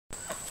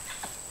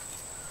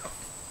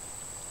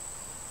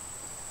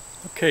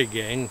Okay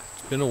gang,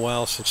 it's been a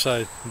while since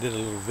I did a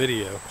little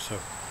video, so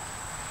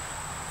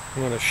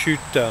I'm going to shoot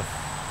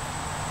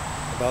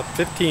about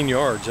 15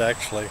 yards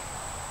actually.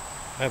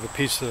 I have a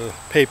piece of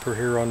paper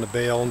here on the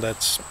bale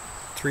that's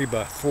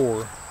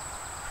 3x4,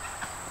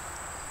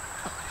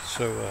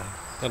 so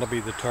that'll be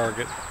the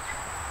target.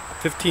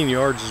 15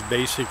 yards is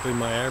basically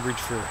my average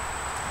for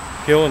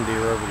killing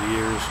deer over the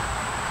years.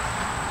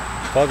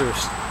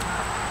 Farthest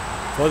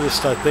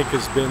I think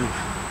has been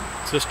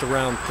just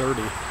around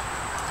 30.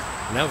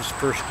 And that was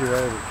the first deer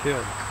I ever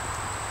killed.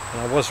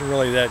 And I wasn't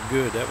really that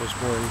good. That was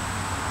more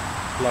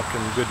luck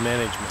and good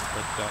management.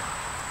 But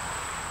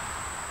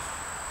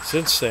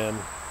since then,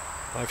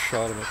 I've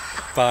shot him at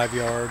 5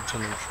 yards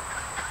and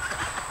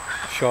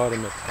shot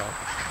him at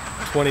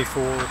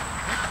 24,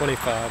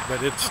 25,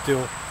 but it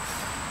still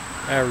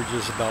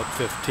averages about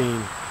 15.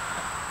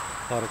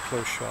 A lot of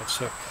close shots.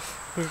 So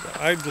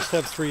I just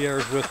have 3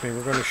 arrows with me.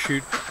 We're going to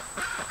shoot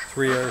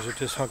 3 arrows at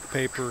this hunk of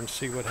paper and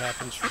see what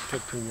happens for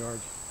 15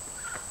 yards.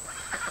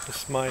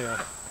 This is my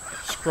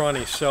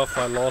scrawny self.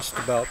 I lost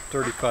about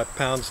 35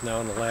 pounds now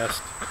in the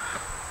last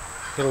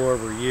little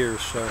over a year,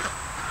 so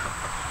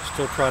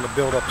still trying to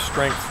build up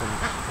strength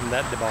from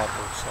that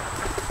debacle. So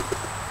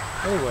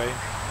anyway,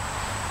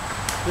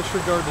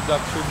 disregard the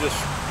ducks, they're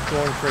just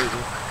going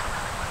crazy.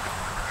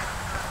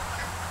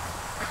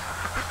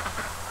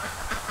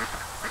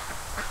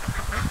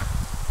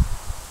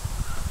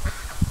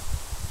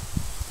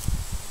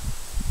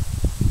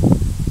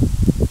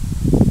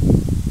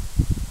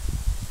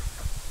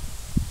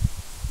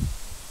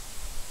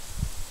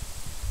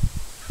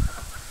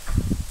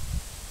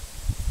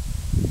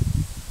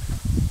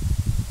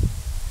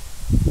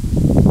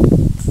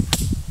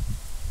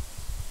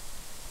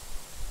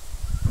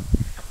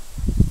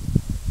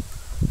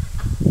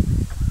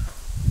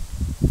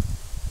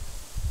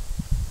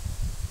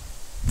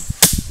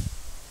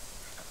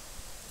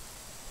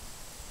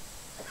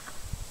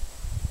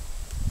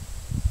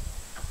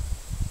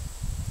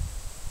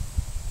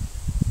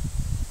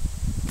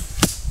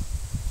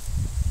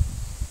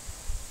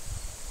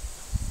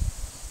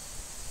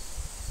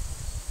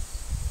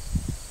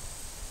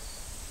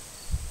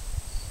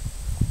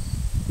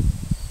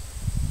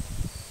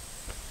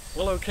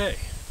 Well, okay.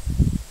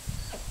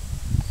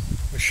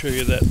 I'll show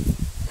you that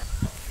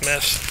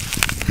mess.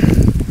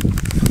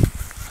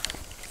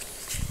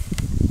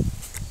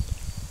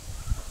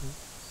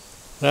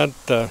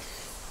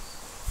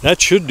 That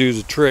should do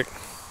the trick.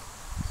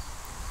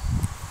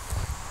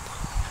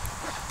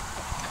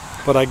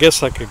 But I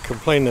guess I could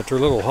complain that they're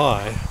a little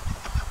high.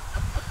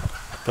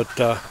 But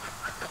the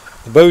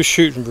bow's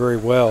shooting very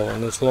well,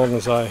 and as long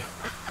as I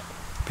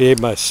behave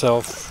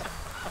myself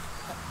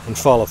and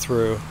follow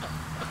through,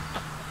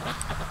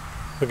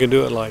 we can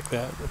do it like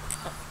that.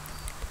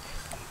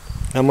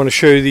 I'm going to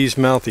show you these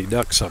mouthy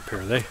ducks up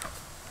here.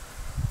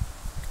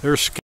 They're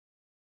scared.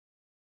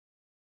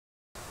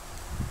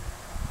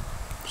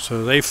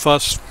 So they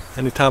fuss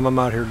anytime I'm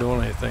out here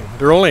doing anything.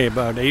 They're only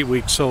about 8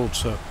 weeks old,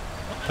 so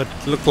that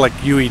look like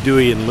Huey,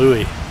 Dewey, and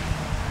Louie.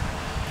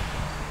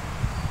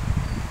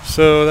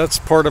 So that's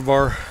part of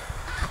our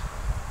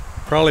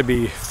probably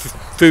be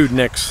food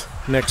next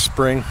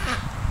spring.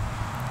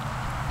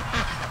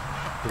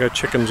 Got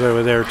chickens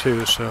over there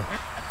too, so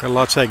got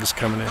lots of eggs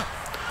coming in.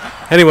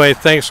 Anyway,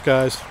 thanks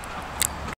guys.